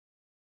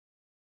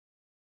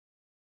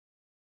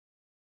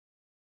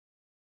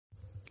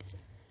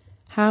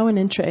how an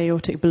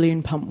intra-aortic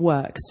balloon pump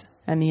works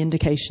and the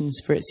indications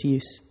for its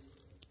use.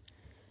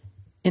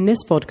 In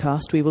this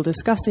podcast, we will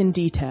discuss in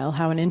detail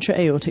how an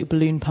intra-aortic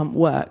balloon pump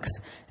works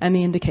and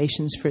the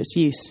indications for its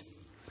use.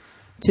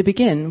 To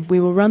begin, we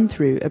will run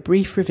through a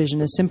brief revision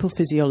of simple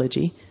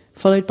physiology,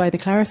 followed by the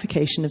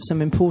clarification of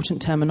some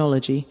important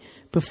terminology,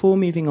 before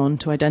moving on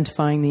to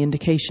identifying the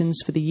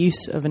indications for the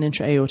use of an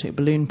intra-aortic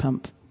balloon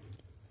pump.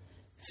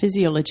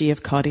 Physiology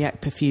of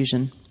cardiac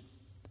perfusion.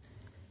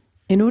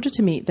 In order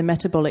to meet the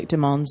metabolic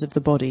demands of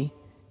the body,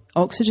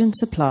 oxygen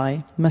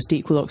supply must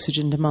equal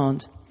oxygen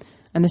demand,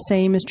 and the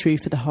same is true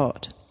for the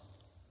heart.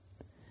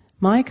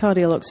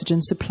 Myocardial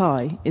oxygen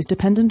supply is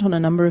dependent on a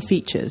number of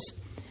features,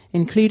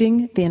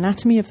 including the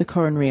anatomy of the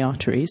coronary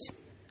arteries,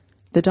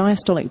 the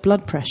diastolic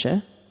blood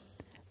pressure,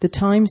 the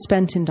time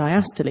spent in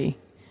diastole,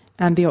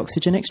 and the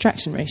oxygen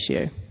extraction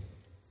ratio.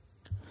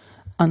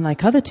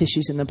 Unlike other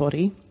tissues in the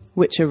body,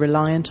 which are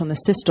reliant on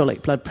the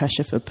systolic blood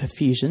pressure for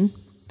perfusion,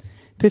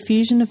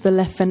 perfusion of the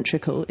left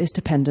ventricle is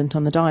dependent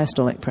on the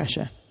diastolic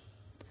pressure.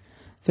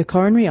 The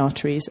coronary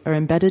arteries are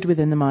embedded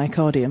within the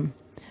myocardium,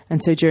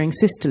 and so during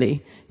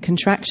systole,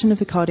 contraction of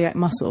the cardiac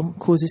muscle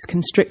causes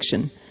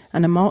constriction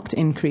and a marked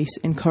increase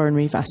in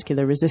coronary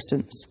vascular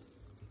resistance.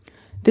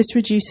 This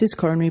reduces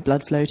coronary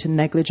blood flow to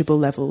negligible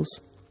levels.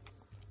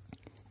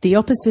 The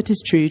opposite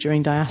is true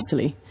during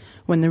diastole,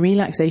 when the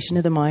relaxation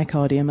of the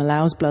myocardium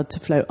allows blood to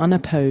flow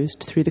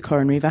unopposed through the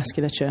coronary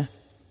vasculature.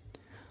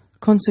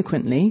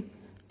 Consequently,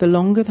 the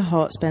longer the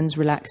heart spends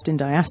relaxed in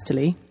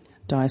diastole,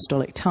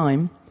 diastolic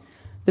time,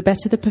 the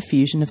better the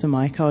perfusion of the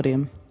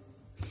myocardium.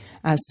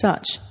 As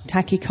such,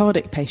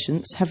 tachycardic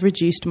patients have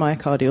reduced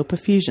myocardial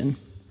perfusion.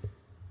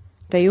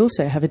 They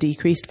also have a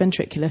decreased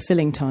ventricular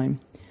filling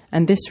time,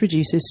 and this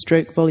reduces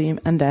stroke volume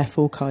and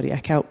therefore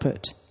cardiac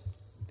output.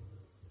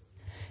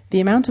 The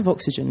amount of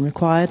oxygen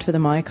required for the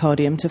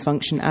myocardium to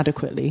function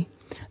adequately,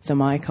 the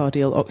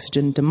myocardial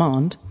oxygen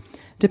demand,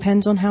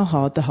 depends on how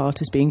hard the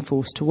heart is being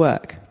forced to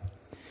work.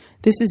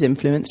 This is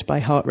influenced by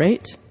heart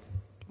rate,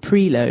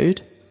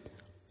 preload,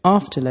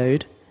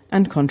 afterload,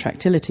 and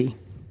contractility.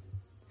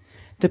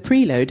 The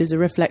preload is a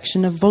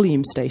reflection of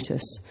volume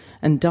status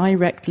and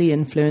directly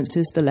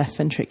influences the left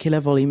ventricular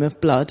volume of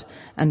blood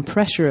and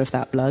pressure of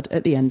that blood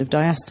at the end of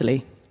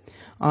diastole,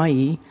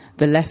 i.e.,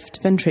 the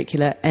left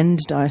ventricular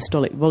end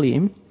diastolic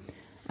volume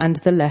and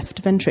the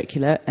left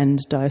ventricular end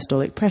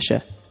diastolic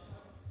pressure.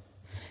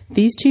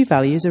 These two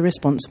values are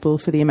responsible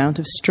for the amount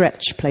of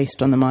stretch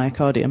placed on the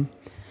myocardium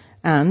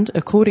and,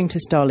 according to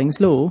Starling's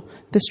law,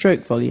 the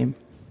stroke volume.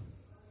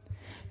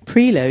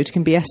 Preload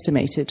can be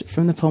estimated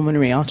from the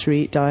pulmonary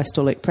artery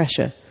diastolic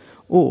pressure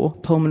or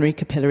pulmonary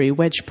capillary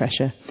wedge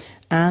pressure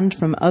and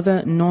from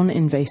other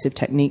non-invasive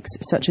techniques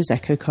such as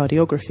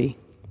echocardiography.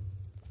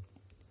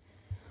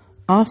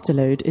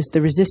 Afterload is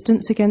the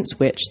resistance against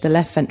which the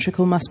left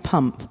ventricle must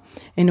pump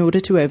in order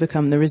to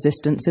overcome the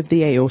resistance of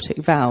the aortic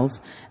valve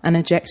and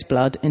eject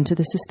blood into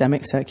the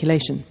systemic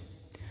circulation.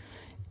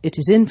 It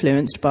is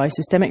influenced by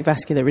systemic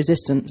vascular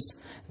resistance,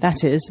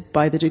 that is,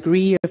 by the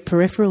degree of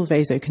peripheral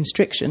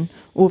vasoconstriction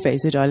or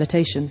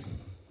vasodilatation.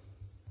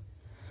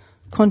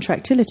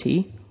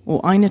 Contractility,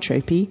 or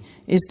inotropy,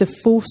 is the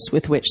force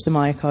with which the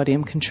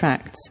myocardium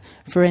contracts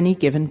for any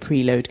given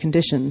preload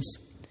conditions.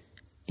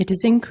 It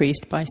is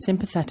increased by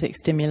sympathetic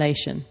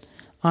stimulation,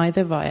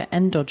 either via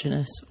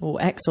endogenous or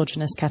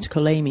exogenous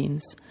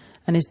catecholamines,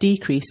 and is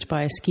decreased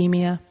by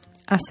ischemia,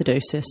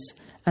 acidosis,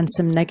 and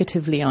some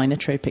negatively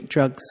inotropic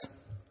drugs.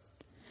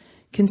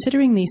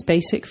 Considering these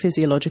basic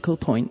physiological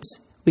points,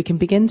 we can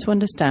begin to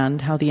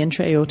understand how the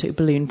intra-aortic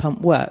balloon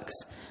pump works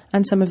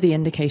and some of the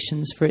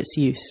indications for its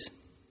use.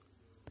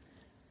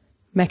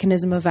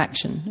 Mechanism of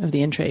action of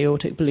the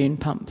intra-aortic balloon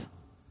pump.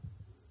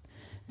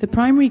 The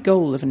primary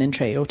goal of an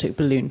intra-aortic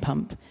balloon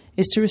pump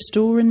is to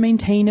restore and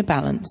maintain a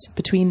balance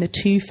between the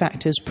two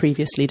factors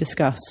previously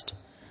discussed,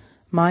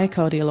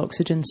 myocardial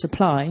oxygen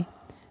supply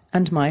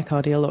and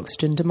myocardial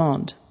oxygen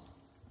demand.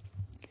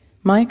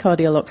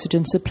 Myocardial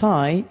oxygen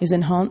supply is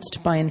enhanced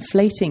by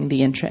inflating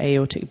the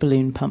intra-aortic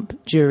balloon pump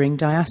during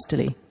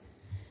diastole.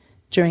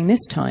 During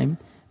this time,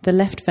 the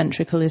left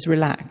ventricle is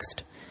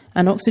relaxed,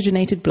 and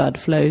oxygenated blood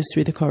flows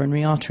through the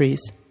coronary arteries.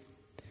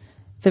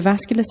 The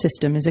vascular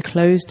system is a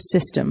closed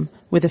system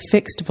with a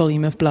fixed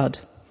volume of blood.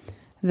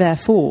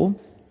 Therefore,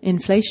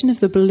 inflation of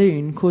the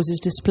balloon causes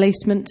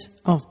displacement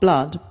of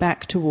blood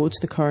back towards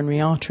the coronary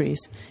arteries,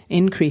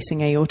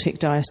 increasing aortic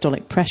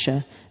diastolic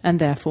pressure and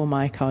therefore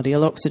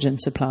myocardial oxygen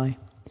supply.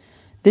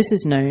 This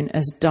is known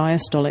as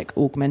diastolic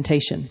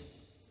augmentation.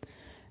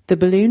 The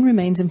balloon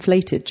remains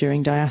inflated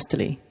during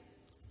diastole.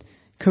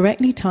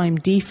 Correctly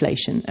timed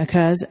deflation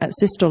occurs at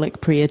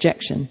systolic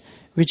pre-ejection,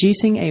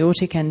 reducing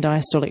aortic end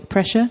diastolic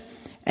pressure,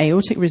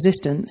 aortic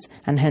resistance,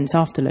 and hence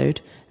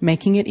afterload,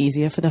 making it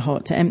easier for the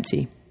heart to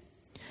empty.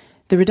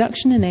 The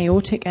reduction in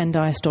aortic end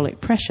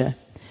diastolic pressure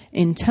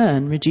in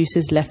turn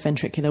reduces left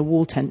ventricular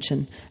wall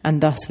tension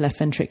and thus left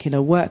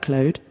ventricular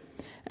workload,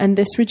 and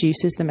this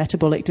reduces the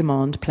metabolic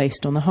demand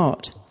placed on the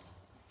heart.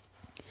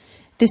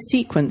 This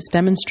sequence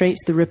demonstrates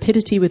the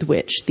rapidity with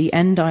which the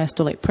end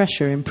diastolic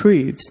pressure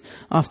improves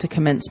after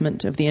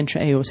commencement of the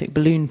intra-aortic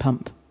balloon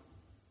pump.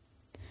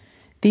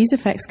 These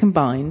effects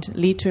combined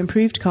lead to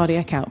improved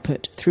cardiac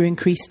output through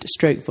increased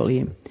stroke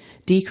volume,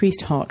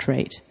 decreased heart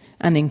rate,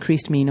 and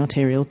increased mean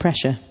arterial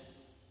pressure.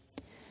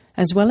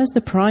 As well as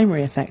the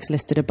primary effects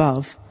listed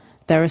above,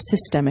 there are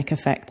systemic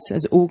effects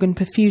as organ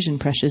perfusion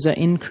pressures are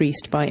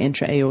increased by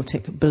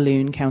intra-aortic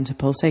balloon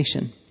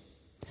counterpulsation.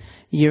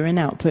 Urine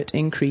output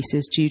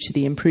increases due to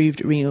the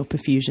improved renal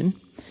perfusion.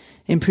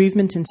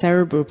 Improvement in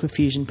cerebral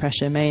perfusion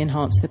pressure may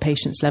enhance the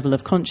patient's level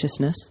of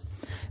consciousness.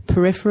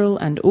 Peripheral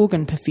and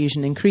organ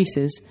perfusion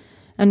increases,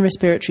 and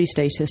respiratory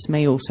status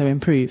may also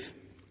improve.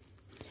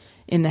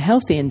 In the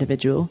healthy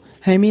individual,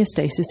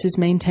 homeostasis is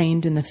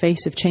maintained in the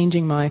face of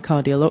changing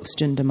myocardial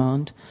oxygen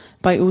demand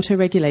by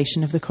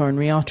autoregulation of the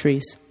coronary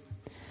arteries.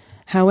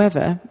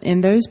 However,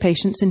 in those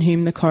patients in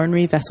whom the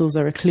coronary vessels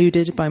are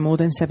occluded by more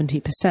than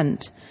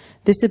 70%,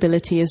 this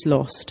ability is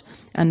lost,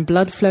 and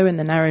blood flow in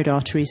the narrowed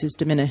arteries is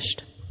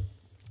diminished.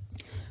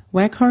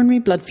 Where coronary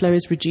blood flow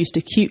is reduced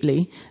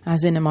acutely,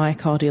 as in a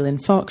myocardial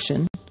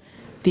infarction,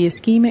 the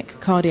ischemic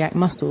cardiac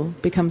muscle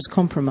becomes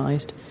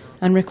compromised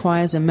and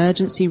requires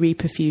emergency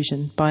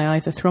reperfusion by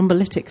either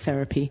thrombolytic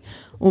therapy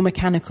or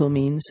mechanical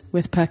means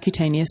with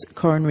percutaneous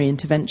coronary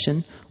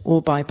intervention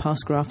or bypass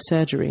graft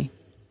surgery.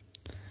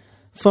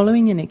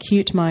 Following an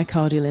acute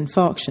myocardial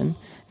infarction,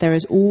 there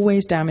is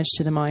always damage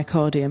to the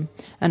myocardium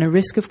and a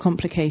risk of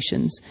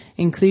complications,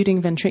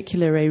 including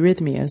ventricular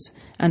arrhythmias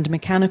and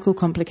mechanical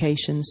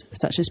complications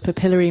such as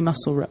papillary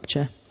muscle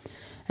rupture,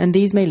 and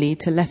these may lead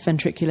to left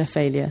ventricular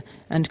failure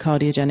and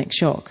cardiogenic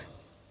shock.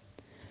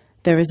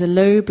 There is a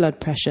low blood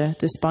pressure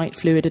despite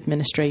fluid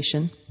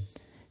administration,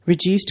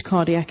 reduced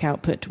cardiac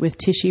output with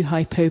tissue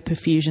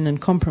hypoperfusion and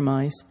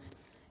compromise,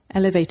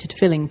 elevated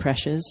filling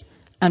pressures,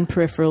 and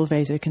peripheral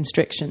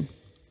vasoconstriction.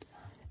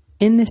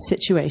 In this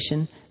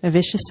situation, a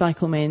vicious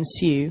cycle may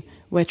ensue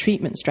where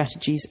treatment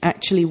strategies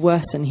actually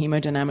worsen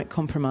hemodynamic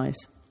compromise.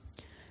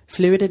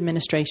 Fluid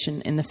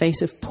administration in the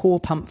face of poor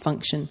pump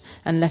function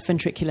and left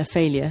ventricular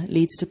failure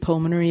leads to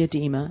pulmonary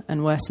edema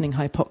and worsening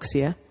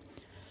hypoxia.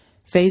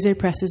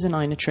 Vasopressors and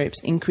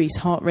inotropes increase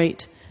heart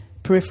rate,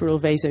 peripheral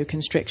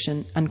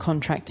vasoconstriction, and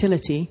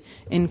contractility,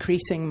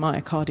 increasing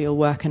myocardial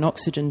work and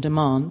oxygen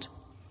demand.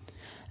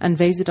 And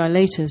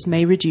vasodilators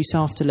may reduce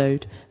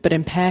afterload, but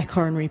impair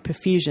coronary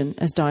perfusion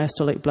as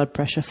diastolic blood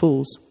pressure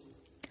falls.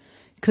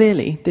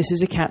 Clearly, this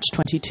is a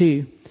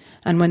catch-22,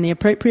 and when the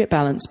appropriate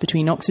balance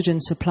between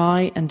oxygen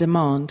supply and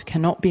demand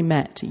cannot be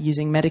met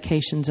using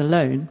medications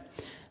alone,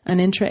 an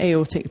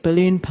intra-aortic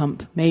balloon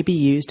pump may be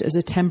used as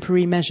a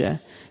temporary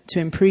measure to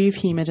improve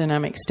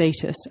hemodynamic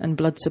status and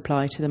blood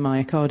supply to the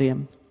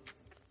myocardium.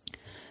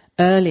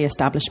 Early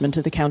establishment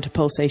of the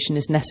counterpulsation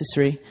is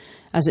necessary,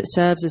 as it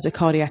serves as a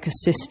cardiac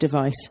assist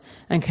device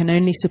and can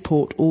only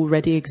support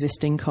already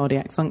existing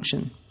cardiac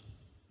function.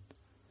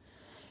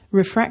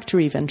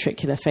 Refractory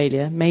ventricular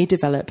failure may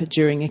develop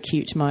during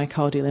acute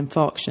myocardial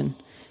infarction,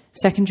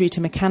 secondary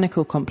to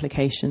mechanical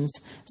complications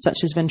such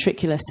as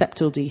ventricular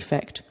septal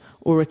defect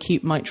or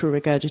acute mitral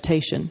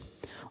regurgitation,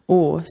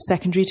 or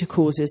secondary to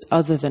causes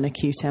other than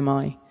acute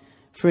MI.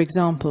 For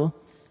example,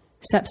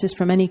 sepsis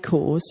from any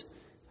cause,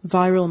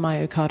 viral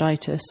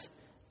myocarditis,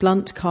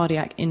 blunt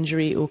cardiac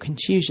injury or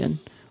contusion,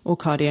 or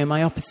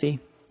cardiomyopathy.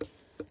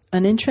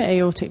 An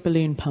intra-aortic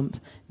balloon pump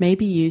may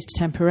be used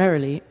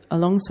temporarily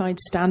alongside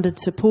standard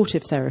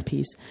supportive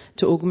therapies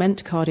to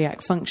augment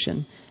cardiac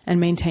function and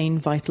maintain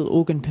vital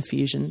organ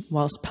perfusion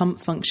whilst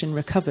pump function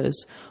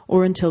recovers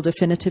or until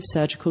definitive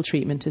surgical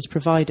treatment is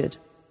provided.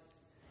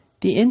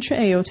 The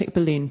intra-aortic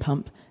balloon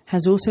pump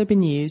has also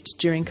been used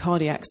during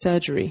cardiac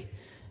surgery,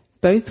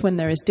 both when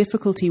there is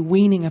difficulty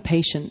weaning a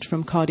patient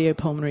from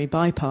cardiopulmonary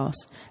bypass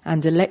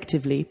and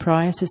electively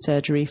prior to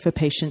surgery for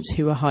patients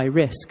who are high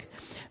risk.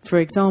 For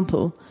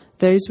example,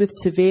 those with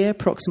severe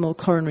proximal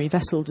coronary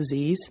vessel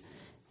disease,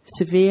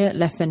 severe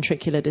left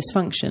ventricular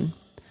dysfunction,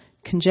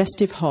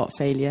 congestive heart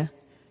failure,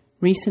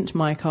 recent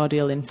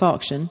myocardial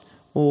infarction,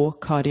 or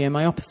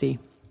cardiomyopathy.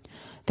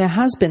 There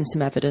has been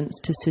some evidence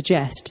to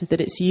suggest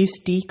that its use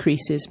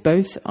decreases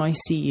both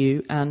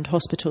ICU and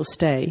hospital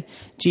stay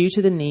due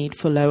to the need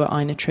for lower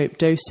inotrope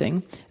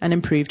dosing and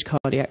improved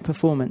cardiac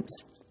performance.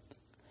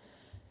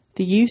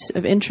 The use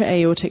of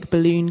intra-aortic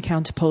balloon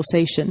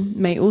counterpulsation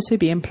may also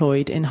be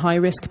employed in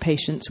high-risk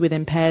patients with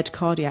impaired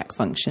cardiac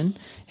function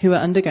who are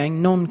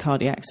undergoing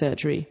non-cardiac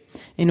surgery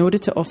in order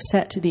to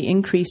offset the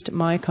increased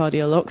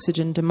myocardial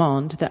oxygen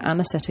demand that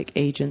anesthetic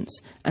agents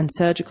and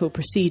surgical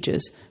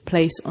procedures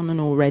place on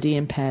an already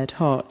impaired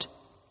heart.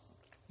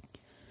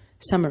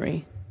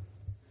 Summary.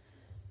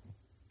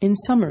 In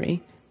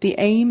summary, the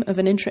aim of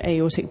an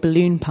intra-aortic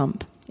balloon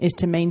pump is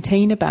to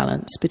maintain a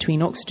balance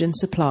between oxygen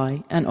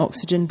supply and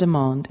oxygen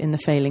demand in the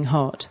failing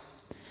heart.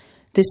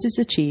 This is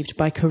achieved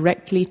by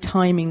correctly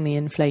timing the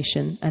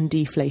inflation and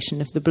deflation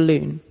of the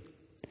balloon.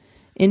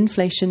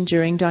 Inflation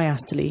during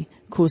diastole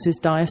causes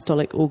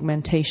diastolic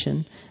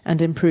augmentation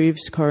and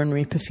improves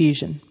coronary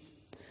perfusion.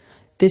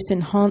 This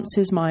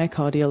enhances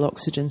myocardial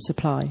oxygen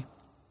supply.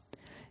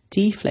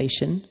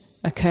 Deflation,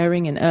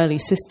 occurring in early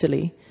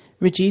systole,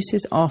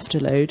 reduces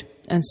afterload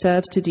and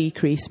serves to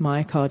decrease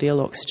myocardial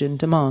oxygen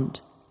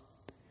demand.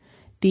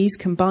 These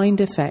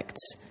combined effects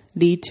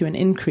lead to an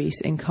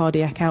increase in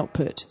cardiac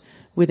output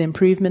with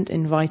improvement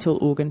in vital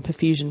organ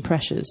perfusion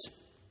pressures.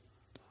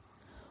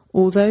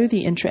 Although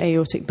the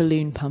intra-aortic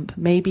balloon pump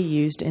may be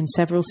used in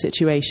several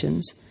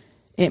situations,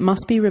 it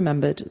must be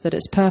remembered that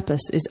its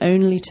purpose is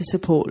only to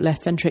support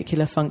left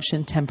ventricular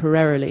function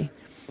temporarily,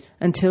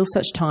 until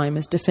such time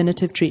as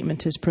definitive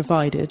treatment is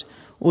provided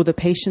or the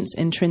patient's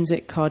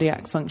intrinsic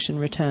cardiac function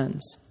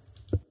returns.